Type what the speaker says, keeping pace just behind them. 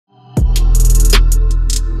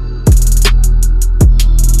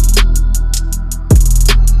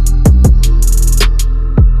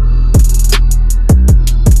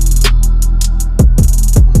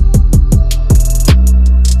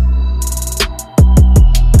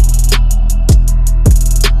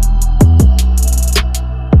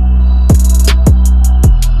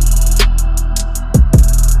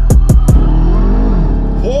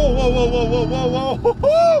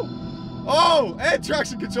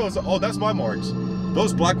show us. Oh, that's my marks.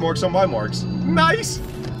 Those black marks are my marks. Nice.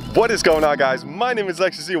 What is going on, guys? My name is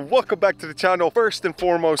Lextasy. Welcome back to the channel. First and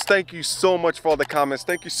foremost, thank you so much for all the comments.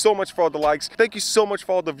 Thank you so much for all the likes. Thank you so much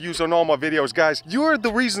for all the views on all my videos, guys. You're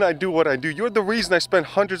the reason I do what I do. You're the reason I spend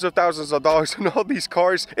hundreds of thousands of dollars on all these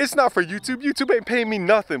cars. It's not for YouTube. YouTube ain't paying me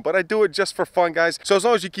nothing, but I do it just for fun, guys. So as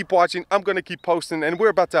long as you keep watching, I'm gonna keep posting, and we're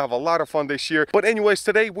about to have a lot of fun this year. But anyways,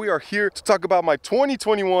 today we are here to talk about my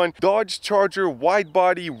 2021 Dodge Charger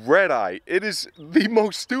Widebody Redeye. It is the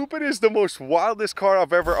most stupidest, the most wildest car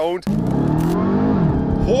I've ever owned.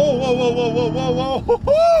 Whoa, whoa, whoa, whoa, whoa, whoa, whoa,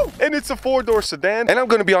 whoa. And it's a four-door sedan. And I'm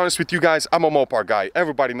gonna be honest with you guys, I'm a Mopar guy.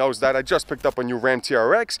 Everybody knows that. I just picked up a new Ram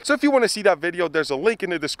TRX. So if you wanna see that video, there's a link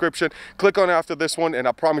in the description. Click on it after this one, and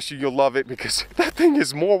I promise you, you'll love it, because that thing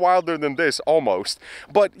is more wilder than this, almost.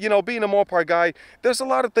 But, you know, being a Mopar guy, there's a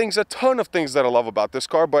lot of things, a ton of things that I love about this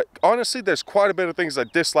car, but honestly, there's quite a bit of things I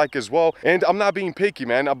dislike as well. And I'm not being picky,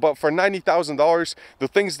 man, but for $90,000, the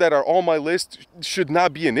things that are on my list should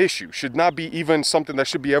not be an issue, should not be even something that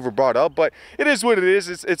should be ever brought up, but it is what it is.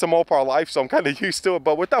 It's a Mopar life, so I'm kind of used to it.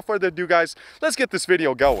 But without further ado, guys, let's get this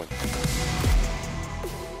video going.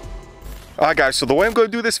 Alright guys, so the way I'm going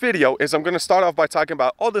to do this video is I'm going to start off by talking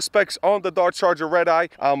about all the specs on the Dodge Charger Redeye.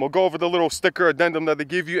 We'll go over the little sticker addendum that they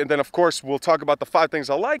give you, and then of course we'll talk about the 5 things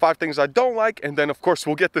I like, 5 things I don't like, and then of course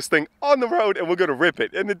we'll get this thing on the road and we're going to rip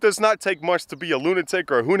it. And it does not take much to be a lunatic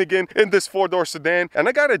or a hoonigan in this 4-door sedan, and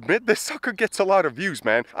I gotta admit, this sucker gets a lot of views,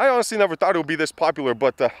 man. I honestly never thought it would be this popular,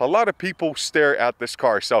 but a lot of people stare at this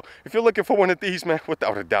car. So if you're looking for one of these, man,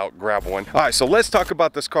 without a doubt, grab one. Alright, so let's talk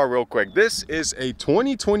about this car real quick. This is a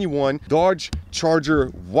 2021 Dodge Charger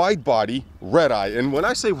Widebody Redeye, and when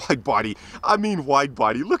I say wide body, I mean wide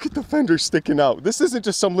body. Look at the fenders sticking out. This isn't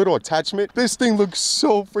just some little attachment. This thing looks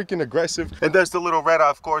so freaking aggressive. And there's the little Redeye,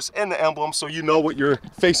 of course, and the emblem, so you know what you're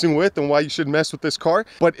facing with and why you should mess with this car.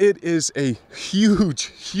 But it is a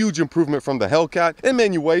huge improvement from the Hellcat in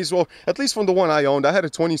many ways. Well, at least from the one I owned. I had a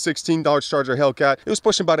 2016 Dodge Charger Hellcat. It was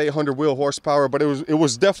pushing about 800 wheel horsepower, but it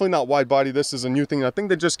was definitely not wide body. This is a new thing. I think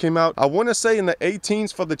that just came out, I want to say, in the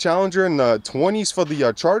 18s for the Challenger and the 20s for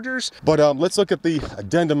the Chargers. But let's look at the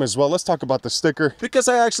addendum as well. Let's talk about the sticker, because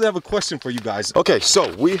I actually have a question for you guys. Okay,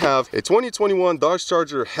 so we have a 2021 Dodge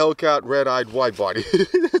Charger Hellcat Redeye Widebody.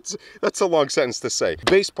 That's a long sentence to say.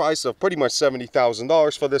 Base price of pretty much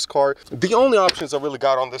 $70,000 for this car. The only options I really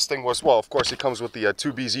got on this thing was, well, of course, it comes with the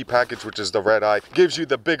 2BZ package, which is the Redeye. Gives you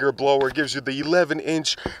the bigger blower, gives you the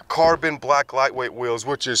 11-inch carbon black lightweight wheels,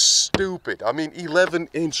 which is stupid. I mean,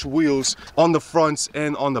 11-inch wheels on the fronts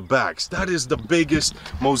and on the backs. That is the biggest,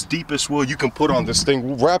 most deepest wheel you can put on this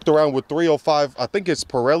thing, wrapped around with 305, I think it's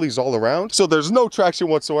Pirellis all around, so there's no traction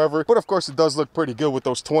whatsoever. But of course it does look pretty good with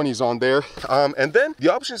those 20s on there. And then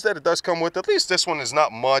the options that it does come with, at least this one is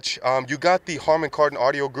not much. You got the Harman Kardon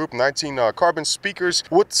audio group, 19 carbon speakers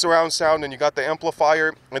with surround sound, and you got the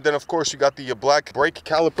amplifier, and then of course you got the black brake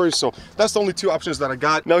calipers. So that's the only 2 options that I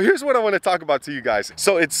got. Now here's what I want to talk about to you guys.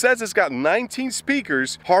 So it says it's got 19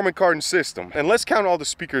 speakers, Harman Kardon system, and let's count all the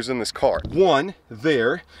speakers in this car. 1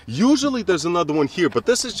 there. Usually there's another one here, but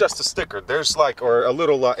this is just a sticker. There's like, or a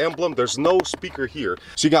little emblem. There's no speaker here.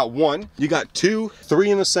 So you got 1, you got 2,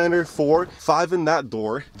 3 in the center, 4, 5 in that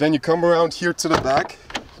door. Then you come around here to the back.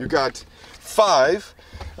 You got 5,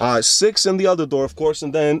 6 in the other door, of course,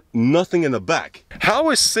 and then nothing in the back. How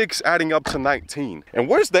is 6 adding up to 19? And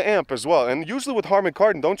where's the amp as well? And usually with Harman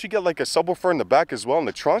Kardon, don't you get like a subwoofer in the back as well in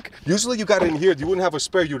the trunk? Usually you got it in here. You wouldn't have a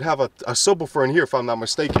spare. You'd have a subwoofer in here, if I'm not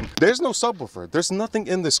mistaken. There's no subwoofer. There's nothing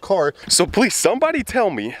in this car. So please, somebody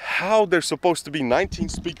tell me how there's supposed to be 19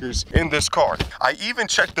 speakers in this car. I even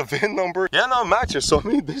checked the VIN number. Yeah, no, it matches. So I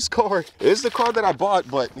mean, this car is the car that I bought,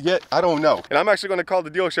 but yet I don't know. And I'm actually going to call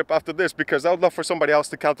the dealership after this, because I would love for somebody else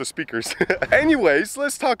to count the speakers. Anyways,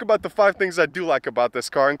 let's talk about the 5 things I do like about this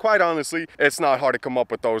car, and quite honestly, it's not hard to come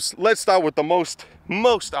up with those. Let's start with the most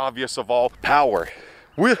obvious of all: power.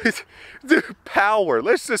 Dude, power.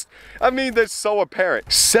 Let's just, I mean, that's so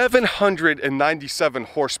apparent. 797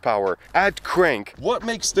 horsepower at crank. What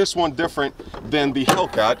makes this one different than the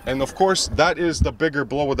Hellcat? And of course, that is the bigger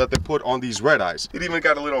blower that they put on these Redeyes. It even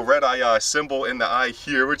got a little Redeye symbol in the eye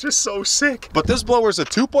here, which is so sick. But this blower is a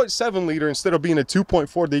 2.7 liter instead of being a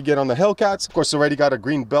 2.4 that you get on the Hellcats. Of course, already got a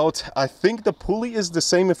green belt. I think the pulley is the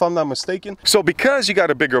same, if I'm not mistaken. So because you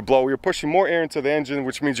got a bigger blower, you're pushing more air into the engine,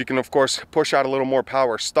 which means you can, of course, push out a little more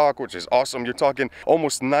power stock, which is awesome. You're talking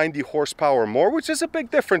almost 90 horsepower more, which is a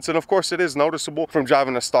big difference, and of course it is noticeable from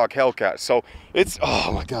driving a stock Hellcat. So it's,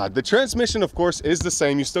 oh my god, the transmission of course is the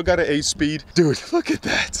same. You still got an 8-speed. Dude, look at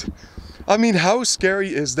that. I mean, how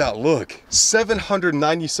scary is that? Look,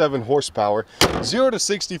 797 horsepower, 0 to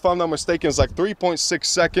 60, if I'm not mistaken, is like 3.6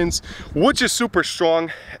 seconds, which is super strong.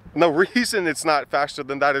 The reason it's not faster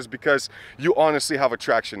than that is because you honestly have a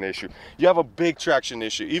traction issue. You have a big traction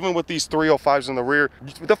issue. Even with these 305s in the rear,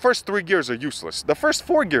 the first 3 gears are useless. The first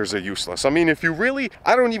 4 gears are useless. I mean, if you really,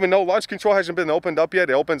 I don't even know, launch control hasn't been opened up yet.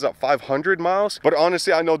 It opens up 500 miles. But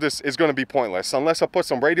honestly, I know this is going to be pointless unless I put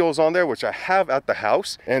some radials on there, which I have at the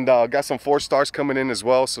house. And got some 4 stars coming in as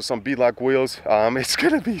well. So some beadlock wheels. It's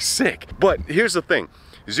going to be sick. But here's the thing.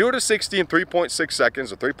 0 to 60 in 3.6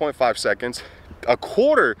 seconds or 3.5 seconds. A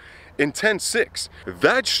quarter in 10.6.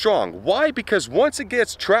 That's strong. Why? Because once it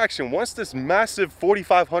gets traction, once this massive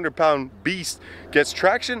 4,500 pound beast gets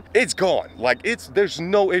traction, it's gone. Like, there's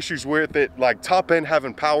no issues with it, like top end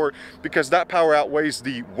having power, because that power outweighs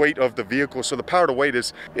the weight of the vehicle. So the power to weight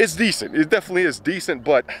is decent. It definitely is decent,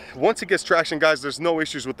 but once it gets traction, guys, there's no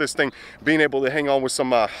issues with this thing being able to hang on with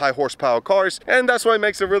some high horsepower cars, and that's why it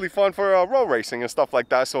makes it really fun for road racing and stuff like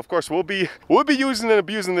that. So of course we'll be using and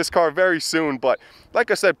abusing this car very soon. But like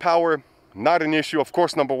I said, power, not an issue. Of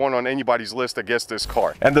course, number 1 on anybody's list that gets this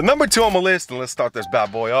car. And the number 2 on my list, and let's start this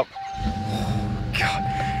bad boy up. God.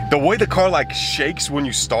 The way the car like shakes when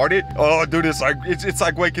you start it, oh dude, it's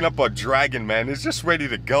like waking up a dragon, man. It's just ready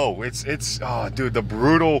to go. Oh dude, the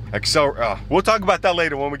brutal we'll talk about that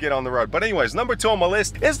later when we get on the road. But anyways, number 2 on my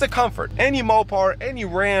list is the comfort. Any Mopar, any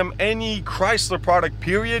Ram, any Chrysler product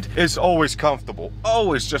period is always comfortable.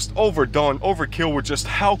 Always just overdone, overkill with just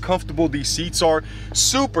how comfortable these seats are.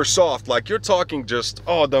 Super soft, like you're talking just,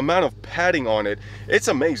 oh, the amount of padding on it, it's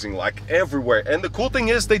amazing, like everywhere. And the cool thing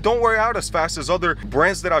is they don't wear out as fast as other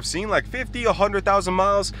brands that I've seen, like 50, 100,000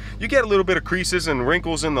 miles. You get a little bit of creases and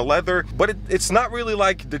wrinkles in the leather, but it's not really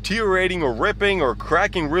like deteriorating or ripping or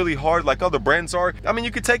cracking really hard like other brands are. I mean, you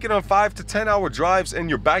could take it on 5 to 10 hour drives and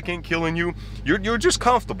your back ain't killing you. You're just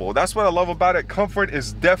comfortable. That's what I love about it. Comfort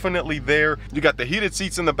is definitely there. You got the heated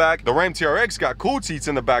seats in the back. The Ram TRX got cooled seats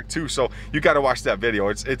in the back too, so you got to watch that video.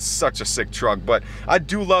 It's such a sick truck, but I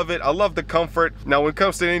do love it. I love the comfort. Now when it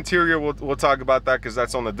comes to the interior, we'll talk about that because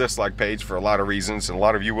that's on the dislike page for a lot of reasons, and a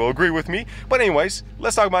lot of you will agree with me. But anyways,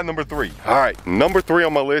 let's talk about number 3. All right, number 3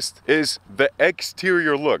 on my list is the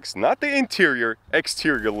exterior looks, not the interior,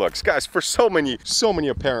 exterior looks. Guys, for so many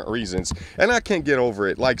apparent reasons, and I can't get over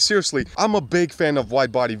it. Like seriously, I'm a big fan of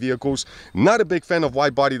wide body vehicles, not a big fan of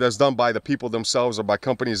wide body that's done by the people themselves or by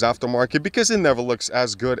companies aftermarket, because it never looks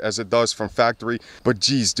as good as it does from factory. But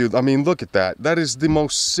geez, dude, I mean, look at that. That is the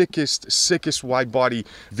most sickest wide body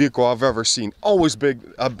vehicle I've ever seen. Always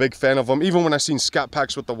a big fan of them. Even when I seen Scat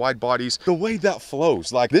Packs with the wide bodies, the way that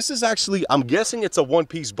flows, like this is actually, I'm guessing it's a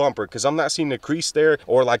one-piece bumper because I'm not seeing a crease there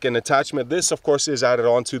or like an attachment. This of course is added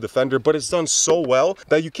onto the fender, but it's done so well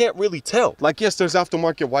that you can't really tell. Like, yes, there's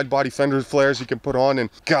aftermarket wide body fender flares you can put on, and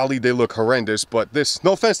golly, they look horrendous. But this,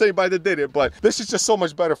 no offense to anybody that did it, but this is just so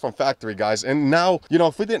much better from factory, guys. And now, you know,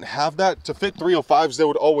 if we didn't have that, to fit 305s, they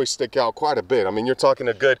would always stick out quite a bit. I mean, you're talking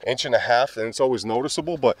a good 1.5 inches, and it's always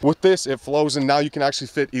noticeable. But with this, it flows, and now you can actually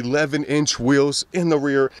fit 11-inch wheels in the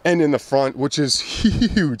rear and in the front, which is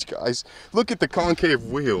huge, guys. Look at the concave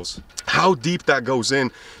wheels, how deep that goes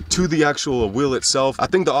in to the actual wheel itself. I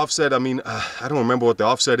think the offset, I mean, I don't remember what the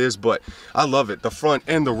offset is, but I love it. The front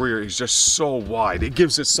and the rear is just so wide. It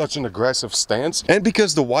gives it such an aggressive stance. And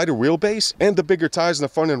because the wider wheelbase and the bigger tires in the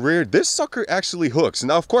front and rear, this sucker actually hooks.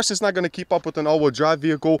 Now, of course, it's not going to keep up with an all-wheel drive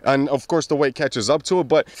vehicle, and of course the weight catches up to it,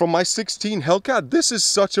 but from my 16 Hellcat, this is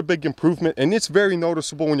such a big improvement, and it's very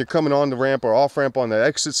noticeable when you're coming on the ramp or off ramp on the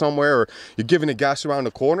exit somewhere, or you're giving it gas around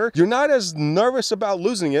the corner. You're not as nervous about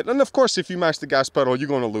losing it. And of course, if you mash the gas pedal, you're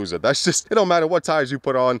going to lose it. That's just, it don't matter what tires you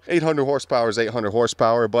put on. 800 horsepower is 800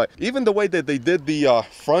 horsepower. But even the way that they did the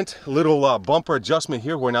front little bumper adjustment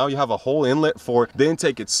here, where now you have a whole inlet for the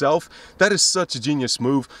intake itself, that is such a genius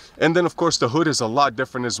move. And then of course the hood is a lot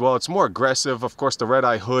different as well. It's more aggressive. Of course, the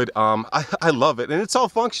Redeye hood, I love it, and it's all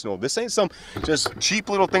functional. This ain't some just cheap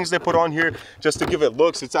little things they put on here just to give it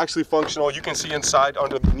looks. It's actually functional. You can see inside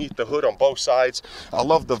underneath the hood on both sides. I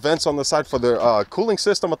love the vents on the side for the cooling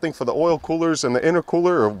system, I think for the oil coolers and the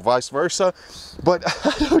intercooler, or vice versa. But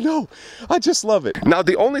I don't know, I just love it. Now,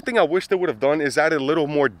 the only thing I wish they would have done is added a little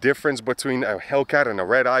more difference between a Hellcat and a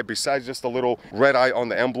Redeye, besides just a little Redeye on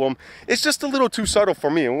the emblem. It's just a little too subtle for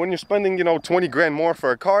me. And when you're spending, you know, 20 grand more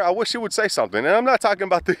for a car, I wish it would say something. And I'm not talking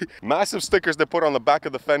about the massive stickers they put on the back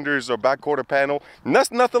of the fenders or back quarter panel. And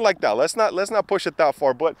that's nothing like that. Let's not push it that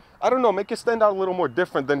far. But I don't know, make it stand out a little little more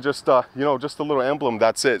different than just, you know, just a little emblem,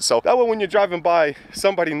 that's it. So that way when you're driving by,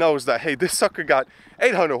 somebody knows that, hey, this sucker got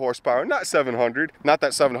 800 horsepower, not 700. Not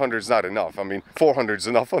that 700 is not enough. I mean, 400 is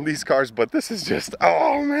enough on these cars, but this is just,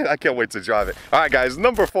 oh man, I can't wait to drive it. All right, guys,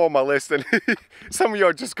 number 4 on my list, and some of you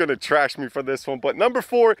are just gonna trash me for this one, but number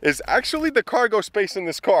 4 is actually the cargo space in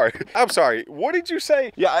this car. I'm sorry, what did you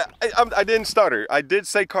say? Yeah, I didn't stutter. I did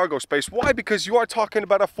say cargo space. Why? Because you are talking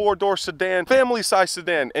about a 4-door sedan, family size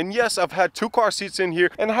sedan. And yes, I've had 2 car seats in here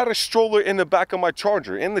and I had a stroller in the back of my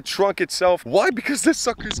Charger, in the trunk itself. Why? Because this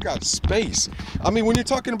sucker's got space. I mean, when you're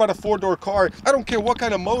talking about a 4-door car, I don't care what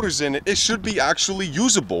kind of motor's in it, it should be actually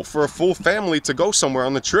usable for a full family to go somewhere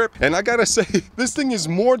on the trip. And I gotta say, this thing is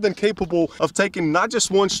more than capable of taking not just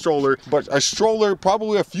one stroller, but a stroller,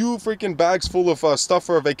 probably a few freaking bags full of stuff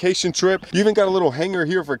for a vacation trip. You even got a little hanger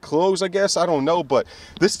here for clothes, I guess, I don't know, but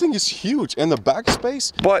this thing is huge. And the back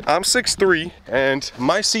space, but I'm 6'3", and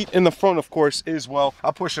my seat in the front, of course, is, well,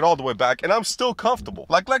 I push it all the way back and I'm still comfortable.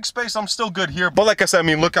 Like leg space, I'm still good here, but like I said, I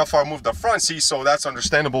mean, look how far I moved the front seat, so that's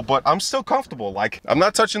understandable, but I'm still comfortable. Like, I'm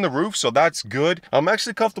not touching the roof, so that's good. I'm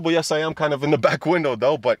actually comfortable. Yes, I am kind of in the back window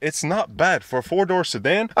though, but it's not bad for a 4-door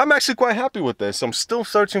sedan. I'm actually quite happy with this. I'm still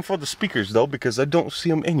searching for the speakers though, because I don't see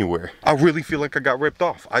them anywhere. I really feel like I got ripped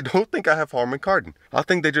off. I don't think I have Harman Kardon. I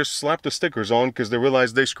think they just slapped the stickers on because they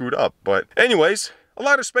realized they screwed up. But anyways, a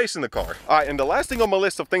lot of space in the car. All right, and the last thing on my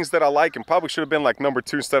list of things that I like, and probably should have been like number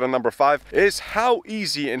 2 instead of number 5, is how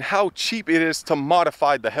easy and how cheap it is to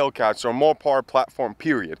modify the Hellcats or Mopar platform,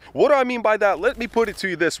 period. What do I mean by that? Let me put it to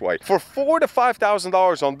you this way. For $4,000 to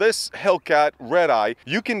 $5,000 on this Hellcat Redeye,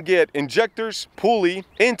 you can get injectors, pulley,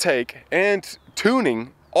 intake, and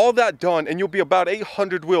tuning, all that done, and you'll be about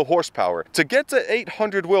 800 wheel horsepower. To get to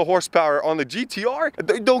 800 wheel horsepower on the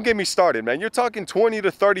GTR, don't get me started, man. You're talking $20,000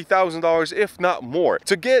 to $30,000, if not more.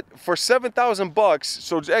 To get for 7,000 bucks,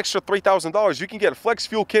 so extra $3,000, you can get a flex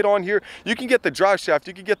fuel kit on here, you can get the drive shaft,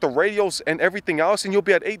 you can get the radials and everything else, and you'll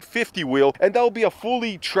be at 850 wheel, and that'll be a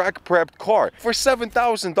fully track prepped car for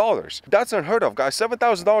 $7,000. That's unheard of, guys.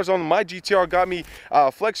 $7,000 on my GTR got me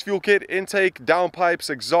flex fuel kit, intake, downpipes,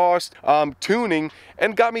 exhaust, tuning,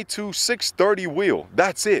 and got me to 630 wheel.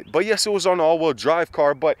 That's it. But yes, it was on an all-wheel drive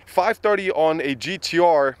car, but 530 on a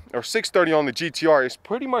GTR or 630 on the GTR is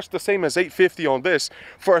pretty much the same as 850 on this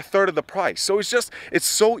for a third of the price. So it's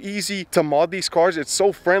so easy to mod these cars. It's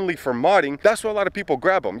so friendly for modding. That's why a lot of people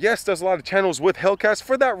grab them. Yes, there's a lot of channels with Hellcats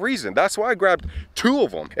for that reason. That's why I grabbed 2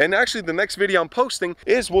 of them. And actually the next video I'm posting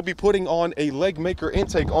is we'll be putting on a leg maker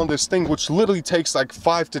intake on this thing, which literally takes like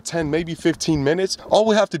 5 to 10, maybe 15 minutes. All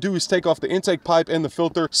we have to do is take off the intake pipe and the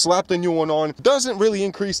filter, slap the new one on. Doesn't really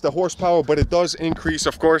increase the horsepower, but it does increase,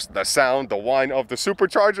 of course, the sound, the whine of the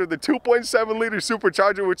supercharger, the 2.7 liter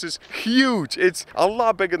supercharger, which is huge. It's a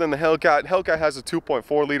lot bigger than the Hellcat. Hellcat has a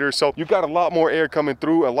 2.4 liter, so you've got a lot more air coming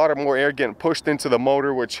through, a lot of more air getting pushed into the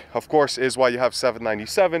motor, which of course is why you have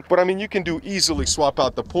 797. But I mean, you can easily swap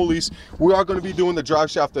out the pulleys. We are going to be doing the drive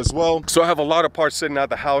shaft as well, so I have a lot of parts sitting at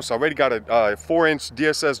the house. I already got a 4-inch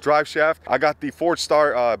DSS drive shaft. I got the Ford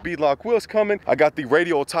Star beadlock wheels coming. I got the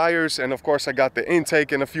radial tires, and of course I got the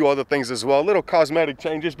intake and a few other things as well, little cosmetic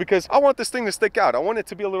changes, because I want this thing to stick out. I want it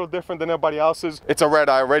to be a little different than everybody else's. It's a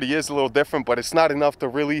Redeye, already is a little different, but it's not enough to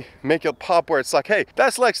really make it pop where it's like, hey,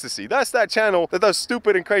 that's Lextasy, that's that channel that does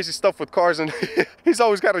stupid and crazy stuff with cars, and he's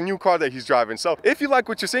always got a new car that he's driving. So if you like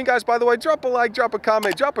what you're seeing, guys, by the way, drop a like, drop a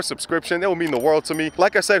comment, drop a subscription. It will mean the world to me.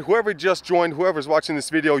 Like I said, whoever just joined, whoever's watching this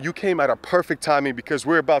video, you came at a perfect timing, because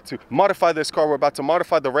we're about to modify this car. We're about to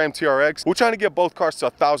modify the Ram TRX. We're trying to get both cars to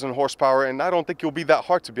 1,000 horsepower, and I don't think it'll be that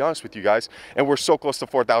hard, to be honest with you guys, and we're so close to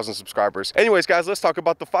 4,000 subscribers. Anyways, guys, let's talk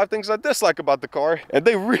about the 5 things I dislike about the car, and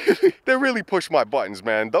they really push my buttons,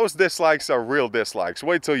 man. Those dislikes are real dislikes.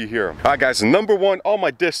 Wait till you hear them. All right, guys, number 1 on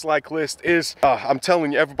my dislike list is, I'm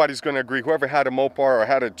telling you, everybody's gonna agree, whoever had a Mopar or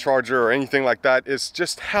had a Charger or anything like that, is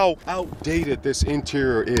just how outdated this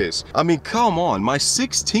interior is. I mean, come on, my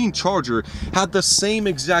 16 Charger had the same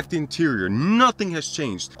exact interior. Nothing has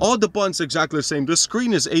changed. All the buttons exactly the same. The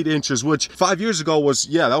screen is 8 inches, which 5 years ago was,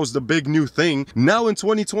 yeah, that was the big new thing. Now in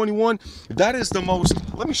 2021, that is the most,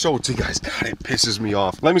 let me show it to you guys. God, it pisses me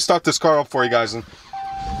off. Let me start this car up for you guys. And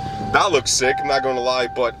that looks sick, I'm not gonna lie,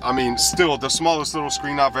 but I mean, still the smallest little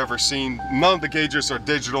screen I've ever seen. None of the gauges are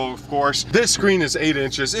digital, of course. This screen is 8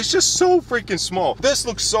 inches. It's just so freaking small. This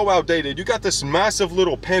looks so outdated. You got this massive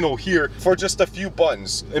little panel here for just a few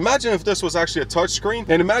buttons. Imagine if this was actually a touch screen,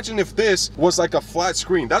 and imagine if this was like a flat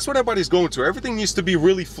screen. That's what everybody's going to. Everything needs to be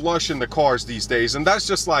really flush in the cars these days, and that's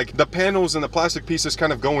just like the panels and the plastic pieces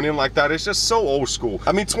kind of going in like that. It's just so old school.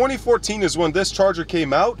 I mean, 2014 is when this Charger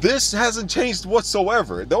came out. This hasn't changed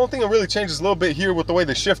whatsoever. The only thing thing that really changes a little bit here with the way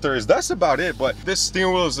the shifter is, that's about it, but this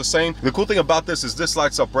steering wheel is the same. The cool thing about this is this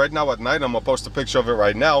lights up red now at night. I'm gonna post a picture of it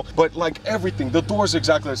right now, but like everything, the doors are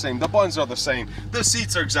exactly the same, the buttons are the same, the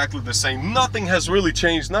seats are exactly the same. Nothing has really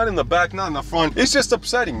changed, not in the back, not in the front. It's just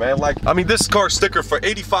upsetting, man. Like, I mean, this car sticker for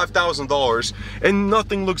 $85,000 and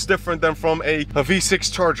nothing looks different than from a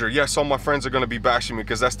V6 Charger. Yes, all my friends are gonna be bashing me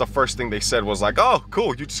because that's the first thing they said was like, oh,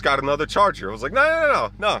 cool, you just got another Charger. I was like,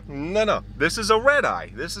 no. This is a Redeye.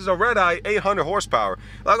 This is a Redeye 800 horsepower.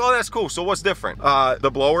 Like, oh, that's cool. So what's different?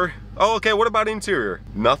 The blower. Oh, okay, what about interior?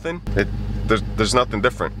 Nothing. There's nothing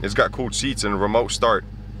different. It's got cool seats and a remote start.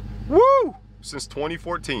 Woo! Since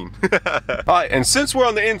 2014. All right, and since we're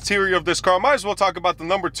on the interior of this car, might as well talk about the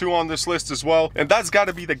number 2 on this list as well, and that's got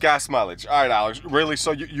to be the gas mileage. All right, Alex, really?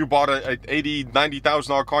 So you bought a $80,000,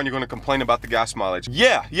 $90,000 car and you're going to complain about the gas mileage?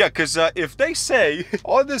 Yeah, because if they say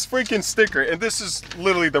on this freaking sticker, and this is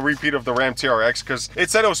literally the repeat of the Ram TRX, because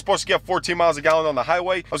it said it was supposed to get 14 miles a gallon on the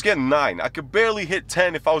highway. I was getting 9. I could barely hit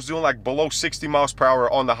 10 if I was doing like below 60 miles per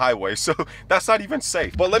hour on the highway, so that's not even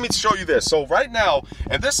safe. But let me show you this. So right now,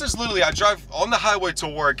 and this is literally, I drive on the highway to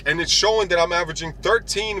work and it's showing that I'm averaging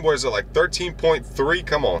 13.3,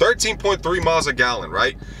 come on, 13.3 miles a gallon,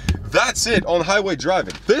 right? That's it on highway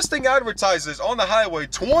driving. This thing advertises on the highway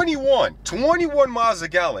 21 miles a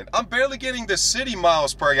gallon. I'm barely getting the city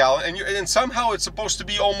miles per gallon, and somehow it's supposed to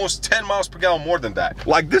be almost 10 miles per gallon more than that.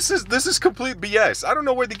 Like, this is complete BS. I don't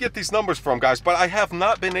know where they get these numbers from, guys, but I have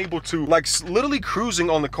not been able to, like, literally cruising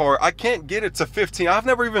on the car, I can't get it to 15. I've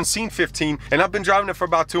never even seen 15, and I've been driving it for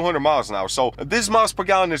about 200 miles now. So this miles per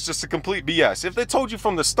gallon is just a complete BS. If they told you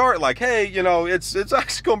from the start, like, hey, you know, it's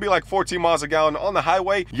actually gonna be like 14 miles a gallon on the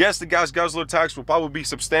highway, yes, the gas guzzler tax will probably be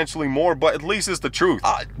substantially more, but at least it's the truth.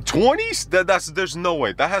 20s? There's no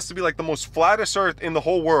way. That has to be like the most flattest earth in the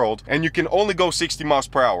whole world, and you can only go 60 miles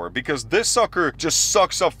per hour because this sucker just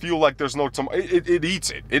sucks up fuel like there's no tomorrow. It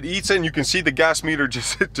eats it. It eats it, and you can see the gas meter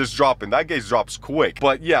just dropping. That gauge drops quick.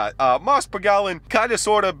 But yeah, miles per gallon, kind of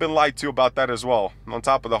sort of been lied to about that as well, on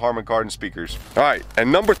top of the Harman Kardon speakers. All right,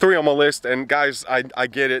 and number 3 on my list, and guys, I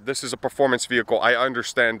get it. This is a performance vehicle. I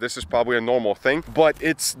understand this is probably a normal thing, but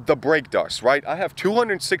it's the brake dust, right? I have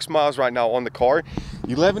 206 miles right now on the car,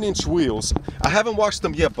 11-inch wheels. I haven't washed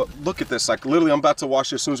them yet, but look at this. Like, literally, I'm about to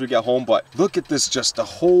wash it as soon as we get home, but look at this, just the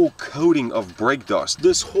whole coating of brake dust.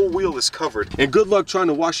 This whole wheel is covered, and good luck trying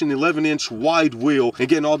to wash an 11-inch wide wheel and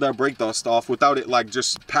getting all that brake dust off without it, like,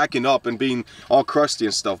 just packing up and being all crusty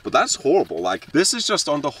and stuff. But that's horrible. Like, this is just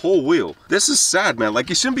on the whole wheel. This is sad, man. Like,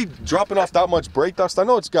 you shouldn't be dropping off that much brake dust. I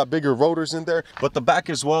know it's got bigger rotors in there, but the back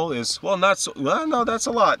as well is, well, not so, well, no, that's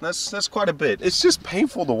a lot. That's quite a bit. It's just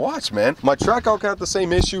painful to watch, man. My Track-Out got the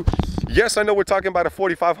same issue. Yes, I know we're talking about a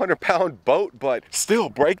 4,500 pound boat, but still,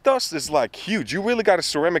 brake dust is like huge. You really got to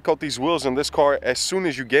ceramic coat these wheels in this car as soon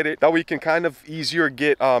as you get it. That way you can kind of easier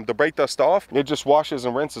get the brake dust off. It just washes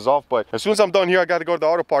and rinses off. But as soon as I'm done here, I got to go to the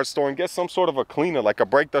auto parts store and get some sort of a cleaner, like a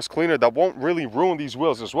brake dust cleaner that won't really ruin these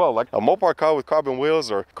wheels as well. Like a Mopar car with carbon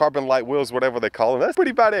wheels or carbon light wheels, whatever they call them. That's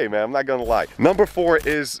pretty bad, man. I'm not gonna lie. Number 4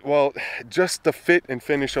 is, well, just the fit and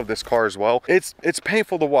finish of this car as well. It's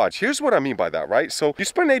painful to watch. Here's what I mean by that, right? So you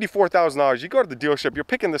spend $84,000, you go to the dealership, you're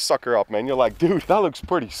picking this sucker up, man. You're like, dude, that looks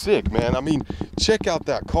pretty sick, man. I mean, check out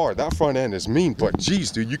that car. That front end is mean, but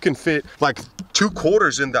geez, dude, you can fit like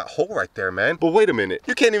 2/4 in that hole right there, man. But wait a minute,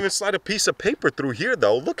 you can't even slide a piece of paper through here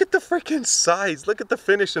though. Look at the freaking size. Look at the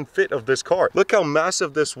finish and fit of this car. Look how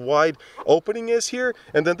massive this wide opening is here,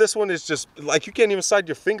 and then this one is just like, you can't even slide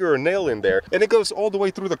your finger or nail in there, and it goes all the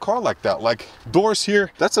way through the car like that. Like, doors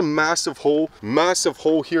here, that's a massive hole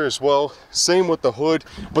here as well. Same with the hood,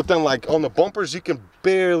 but then like on the bumpers, you can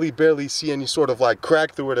barely see any sort of like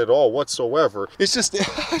crack through it at all whatsoever. It's just,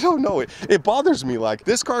 I don't know, it bothers me. Like,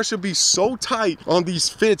 this car should be so tight on these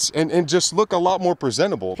fits and just look a lot more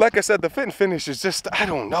presentable. Like I said, the fit and finish is just, I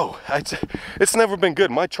don't know, it's never been good.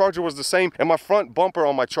 My Charger was the same, and my front bumper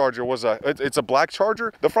on my Charger was it's a black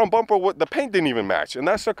Charger. The front bumper, the paint didn't even match, and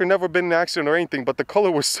that sucker never been in an accident or anything, but the color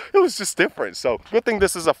was, it was just different. So good thing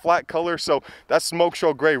this is a flat color, so that smoke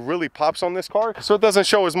show gray really pops on this car, so it doesn't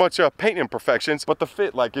show as much paint imperfections, but the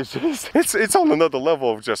fit, like, it's just, it's on another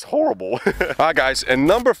level of just horrible. All right, guys, and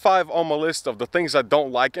number 5 on my list of the things I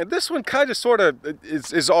don't like, and this one kind of sort of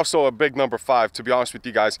is also a big number 5, to be honest with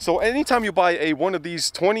you guys. So anytime you buy one of these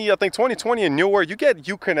 2020 and newer, you get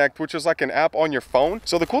Uconnect, which is like an app on your phone.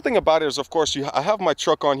 So the cool thing about it is, of course, I have my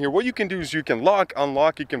truck on here. What you can do is you can lock,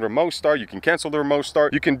 unlock, you can remote start, you can cancel the remote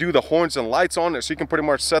start, you can do the horns and lights on it, so you can pretty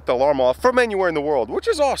much set the alarm off from anywhere in the world, which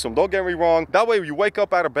is awesome. Don't get me wrong. That way you wake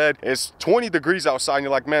up out of bed, it's 20 degrees outside, outside and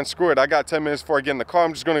you're like, man, screw it, I got 10 minutes before I get in the car,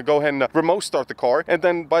 I'm just gonna go ahead and remote start the car, and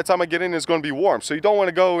then by the time I get in, it's gonna be warm. So you don't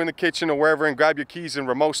wanna go in the kitchen or wherever and grab your keys and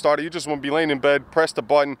remote start it. You just wanna be laying in bed, press the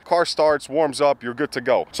button, car starts, warms up, you're good to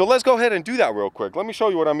go. So let's go ahead and do that real quick. Let me show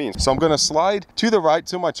you what I mean. So I'm gonna slide to the right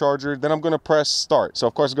to my charger, then I'm gonna press start. So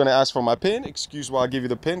of course, I'm gonna ask for my pin. Excuse while I give you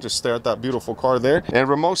the pin, just stare at that beautiful car there. And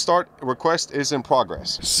remote start request is in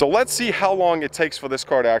progress. So let's see how long it takes for this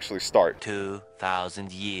car to actually start.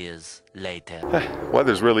 2,000 years later.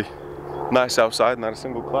 Weather's really nice outside, not a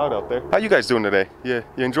single cloud out there. How you guys doing today? You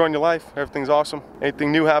enjoying your life? Everything's awesome?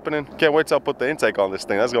 Anything new happening? Can't wait till I put the intake on this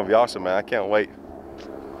thing. That's gonna be awesome, man. I can't wait.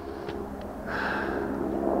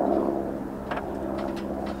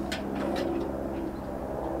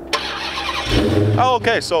 Oh,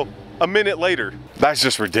 okay, so a minute later. That's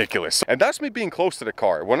just ridiculous. And that's me being close to the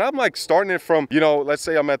car. When I'm like starting it from, you know, let's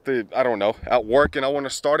say I'm at the, I don't know, at work and I want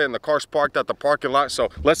to start it and the car's parked at the parking lot. So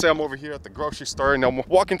let's say I'm over here at the grocery store and I'm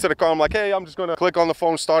walking to the car. I'm like, hey, I'm just going to click on the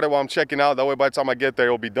phone, start it while I'm checking out. That way by the time I get there,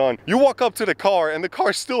 it'll be done. You walk up to the car and the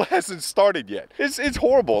car still hasn't started yet. It's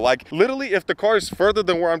horrible. Like literally, if the car is further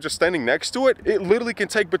than where I'm just standing next to it, it literally can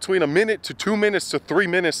take between a minute to 2 minutes to 3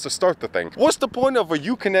 minutes to start the thing. What's the point of a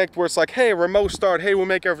Uconnect where it's like, hey, remote start, hey, we'll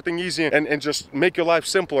make everything easy and just make your life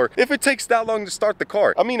simpler if it takes that long to start the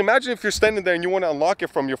car? I mean, imagine if you're standing there and you want to unlock it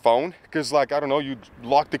from your phone because, like, I don't know, you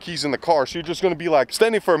lock the keys in the car, so you're just going to be like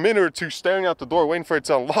standing for a minute or two staring out the door waiting for it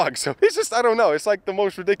to unlock. So it's just, I don't know, it's like the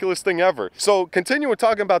most ridiculous thing ever. So continuing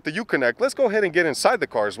talking about the Uconnect, let's go ahead and get inside the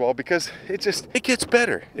car as well, because it gets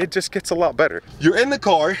better. It just gets a lot better. You're in the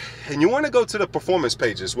car and you want to go to the performance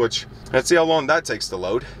pages, which let's see how long that takes to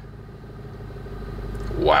load.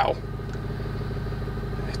 Wow.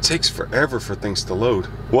 It takes forever for things to load.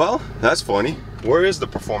 Well, that's funny. Where is the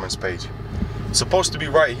performance page? It's supposed to be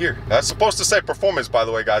right here. That's supposed to say performance, by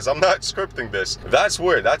the way, guys. I'm not scripting this. That's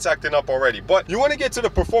weird. That's acting up already. But you want to get to the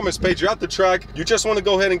performance page. You're at the track. You just want to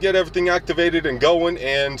go ahead and get everything activated and going.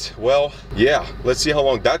 And, well, yeah. Let's see how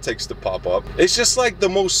long that takes to pop up. It's just like the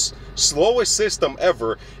most slowest system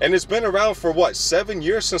ever, and it's been around for what, 7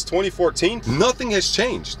 years, since 2014. Nothing has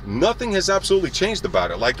changed. Nothing has absolutely changed about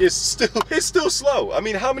it. Like, it's still slow. I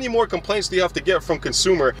mean, how many more complaints do you have to get from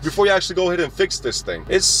consumer before you actually go ahead and fix this thing?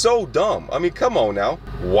 It's so dumb. I mean, come on now.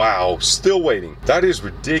 Wow, still waiting. That is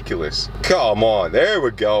ridiculous. Come on, there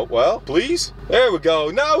we go. Well, please, there we go.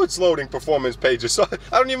 Now it's loading performance pages. So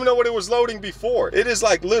I don't even know what it was loading before. It is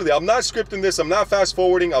like literally, I'm not scripting this, I'm not fast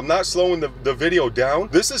forwarding, I'm not slowing the video down.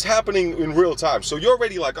 This is happening in real time. So you're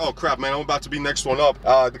already like, oh crap, man, I'm about to be next one up.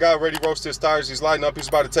 The guy already roasted his tires, he's lighting up, he's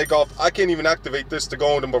about to take off. I can't even activate this to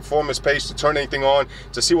go on the performance page to turn anything on,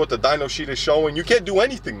 to see what the dyno sheet is showing. You can't do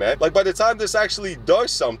anything, man. Like, by the time this actually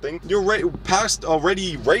does something, you're past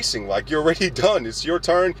already racing. Like, you're already done. It's your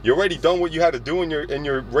turn. You're already done what you had to do, and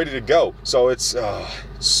you're ready to go. So it's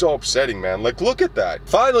so upsetting, man. Like, look at that.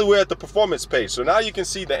 Finally, we're at the performance page. So now you can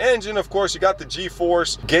see the engine. Of course, you got the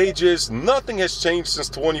G-force gauges. Nothing has changed since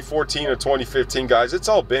 2014 or 2015, guys. It's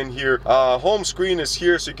all been here. Home screen is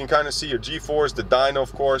here, so you can kind of see your G-force, the dyno,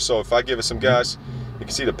 of course. So if I give it some gas, you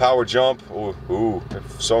can see the power jump. Ooh,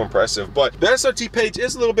 so impressive. But the SRT page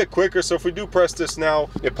is a little bit quicker. So if we do press this now,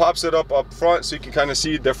 it pops it up front, so you can kind of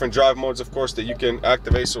see different drive modes, of course, that you can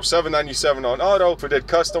activate. So 797 on auto. If we did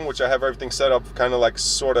custom, which I have everything set up kind of like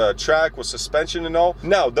sort of track with suspension and all.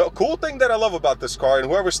 Now, the cool thing that I love about this car, and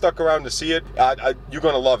whoever stuck around to see it, you're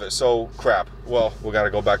gonna love it. So crap. Well, we got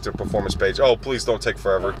to go back to the performance page. Oh, please don't take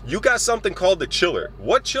forever. You got something called the chiller.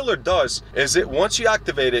 What chiller does is once you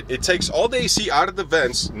activate it, it takes all the AC out of the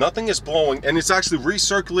vents, nothing is blowing, and it's actually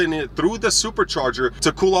recirculating it through the supercharger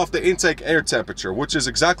to cool off the intake air temperature, which is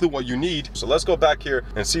exactly what you need. So let's go back here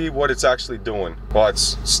and see what it's actually doing. Well,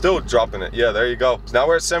 it's still dropping it. Yeah, there you go. Now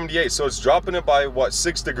we're at 78, so it's dropping it by what,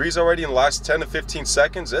 6 degrees already in the last 10 to 15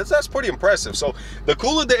 seconds. That's pretty impressive. So the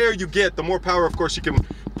cooler the air you get, the more power, of course, you can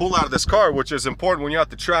pull out of this car, which is important when you're at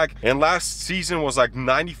the track. And last season was like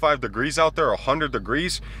 95 degrees out there, 100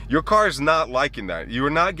 degrees. Your car is not liking that. You're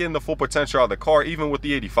not getting the full potential out of the car, even with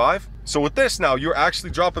the 85. So with this now, you're actually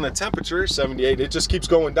dropping the temperature, 78. It just keeps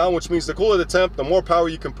going down, which means the cooler the temp, the more power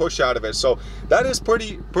you can push out of it. So that is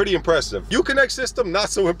pretty impressive. Uconnect system, not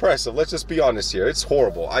so impressive. Let's just be honest here. It's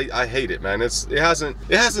horrible. I hate it, man. It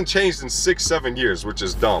hasn't changed in 6-7 years, which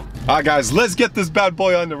is dumb. All right, guys, let's get this bad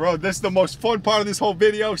boy on the road. This is the most fun part of this whole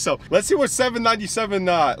video. So let's see what 797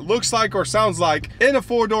 looks like or sounds like in a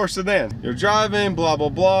 4-door sedan. You're driving, blah, blah,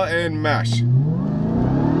 blah, and mash.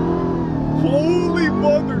 Holy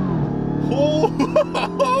mother. Oh,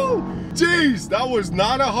 jeez, that was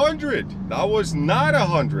not 100. That was not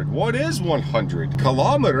 100. What is 100?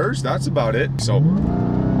 Kilometers, that's about it. So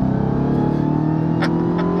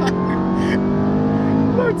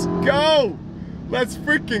Let's go. Let's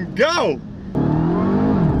freaking go.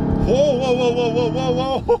 Whoa, whoa, whoa, whoa, whoa,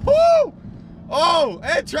 whoa, whoa, whoa. Oh,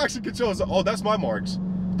 and traction controls. Oh, that's my marks.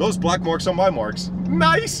 Those black marks are my marks.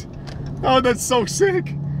 Nice. Oh, that's so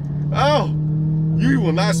sick. Oh, you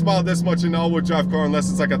will not smile this much in an all-wheel drive car unless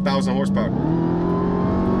it's like 1,000 horsepower.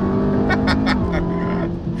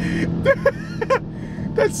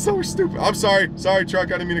 That's so stupid. I'm sorry. Sorry, truck.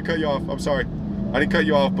 I didn't mean to cut you off. I'm sorry. I didn't cut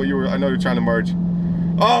you off, but I know you're trying to merge.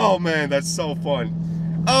 Oh, man, that's so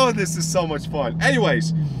fun. Oh, this is so much fun.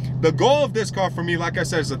 Anyways, the goal of this car for me, like I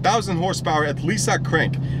said, is 1,000 horsepower, at least at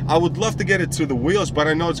crank. I would love to get it to the wheels, but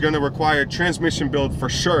I know it's going to require transmission build for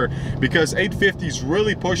sure, because 850 is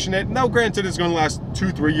really pushing it. Now, granted, it's going to last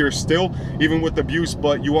 2-3 years still, even with abuse,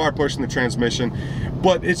 but you are pushing the transmission.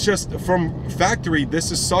 But it's just, from factory,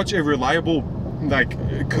 this is such a reliable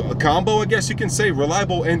combo, I guess you can say.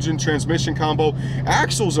 Reliable engine transmission combo.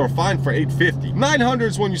 Axles are fine for 850.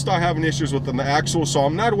 900s when you start having issues with the axle, so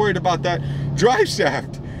I'm not worried about that. Drive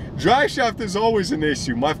shaft is always an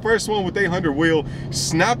issue. My first one with 800 wheel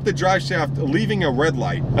snapped the drive shaft, leaving a red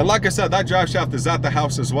light. And like I said, that drive shaft is at the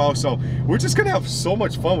house as well, so we're just gonna have so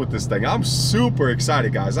much fun with this thing. I'm super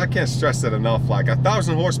excited, guys. I can't stress that enough. Like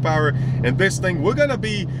 1,000 horsepower in this thing. We're gonna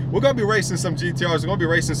be racing some GTRs. We're gonna be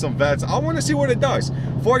racing some Vets. I want to see what it does.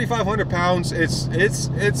 4,500 pounds. It's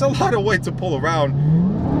a lot of weight to pull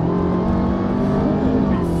around.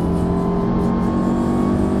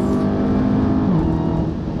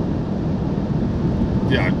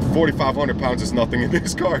 Yeah, 4,500 pounds is nothing in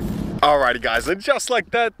this car. Alrighty guys, and just like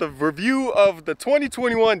that, the review of the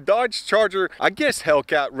 2021 Dodge Charger, I guess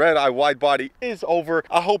Hellcat Redeye Widebody, is over.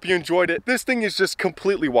 I hope you enjoyed it. This thing is just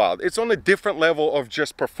completely wild. It's on a different level of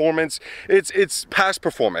just performance. It's past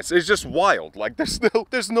performance. It's just wild. Like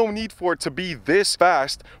there's no need for it to be this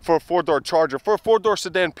fast for a 4-door Charger, for a 4-door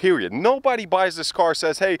sedan, period. Nobody buys this car,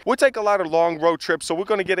 says, hey, we'll take a lot of long road trips, so we're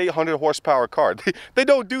gonna get 800 horsepower car. They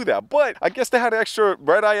don't do that, but I guess they had extra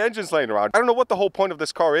Redeye engines laying around. I don't know what the whole point of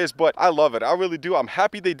this car is, but I love it. I really do. I'm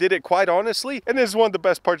happy they did it, quite honestly. And it's one of the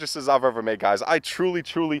best purchases I've ever made, guys. I truly,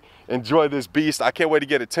 truly enjoy this beast. I can't wait to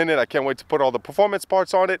get it tinted. I can't wait to put all the performance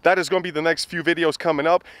parts on it. That is going to be the next few videos coming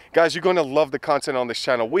up. Guys, you're going to love the content on this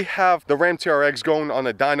channel. We have the Ram TRX going on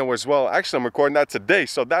a dyno as well. Actually, I'm recording that today,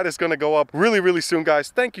 so that is going to go up really, really soon, guys.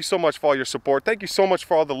 Thank you so much for all your support. Thank you so much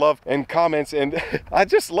for all the love and comments, and I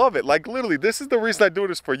just love it. Like, literally, this is the reason I do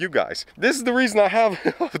this for you guys. This is the reason I have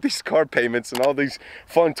all these car payments and all these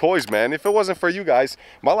fun toys, man. If it wasn't for you guys,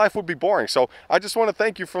 my life would be boring. So I just want to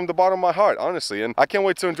thank you from the bottom of my heart, honestly. And I can't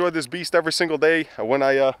wait to enjoy this beast every single day when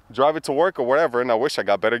I drive it to work or whatever. And I wish I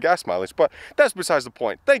got better gas mileage, but that's besides the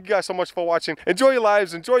point. Thank you guys so much for watching. Enjoy your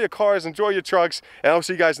lives, enjoy your cars, enjoy your trucks, and I'll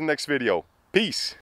see you guys in the next video. Peace.